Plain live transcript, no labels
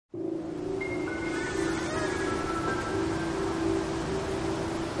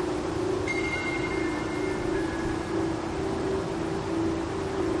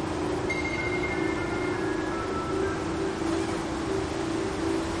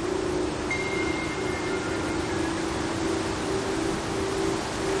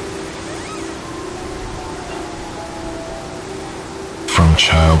From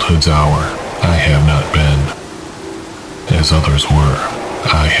childhood's hour, I have not been. As others were,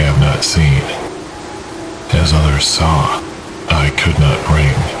 I have not seen. As others saw, I could not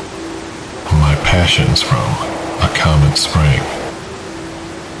bring my passions from a common spring.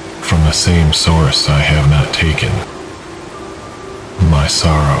 From the same source I have not taken. My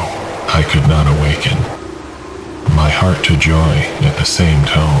sorrow I could not awaken. My heart to joy at the same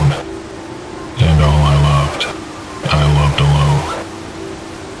tone. And all I loved alone.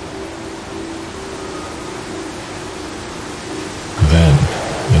 Then,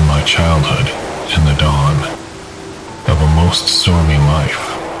 in my childhood, in the dawn of a most stormy life,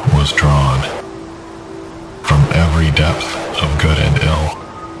 was drawn from every depth of good and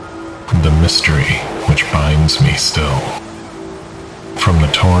ill, the mystery which binds me still. From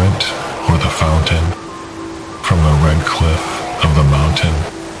the torrent or the fountain, from the red cliff of the mountain,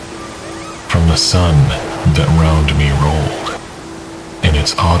 from the sun that round me rolled in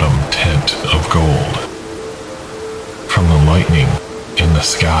its autumn tint of gold, from the lightning in the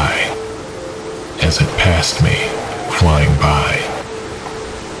sky as it passed me flying by,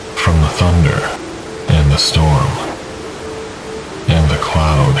 from the thunder and the storm and the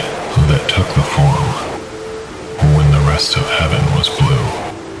cloud that took the form when the rest of heaven was blue.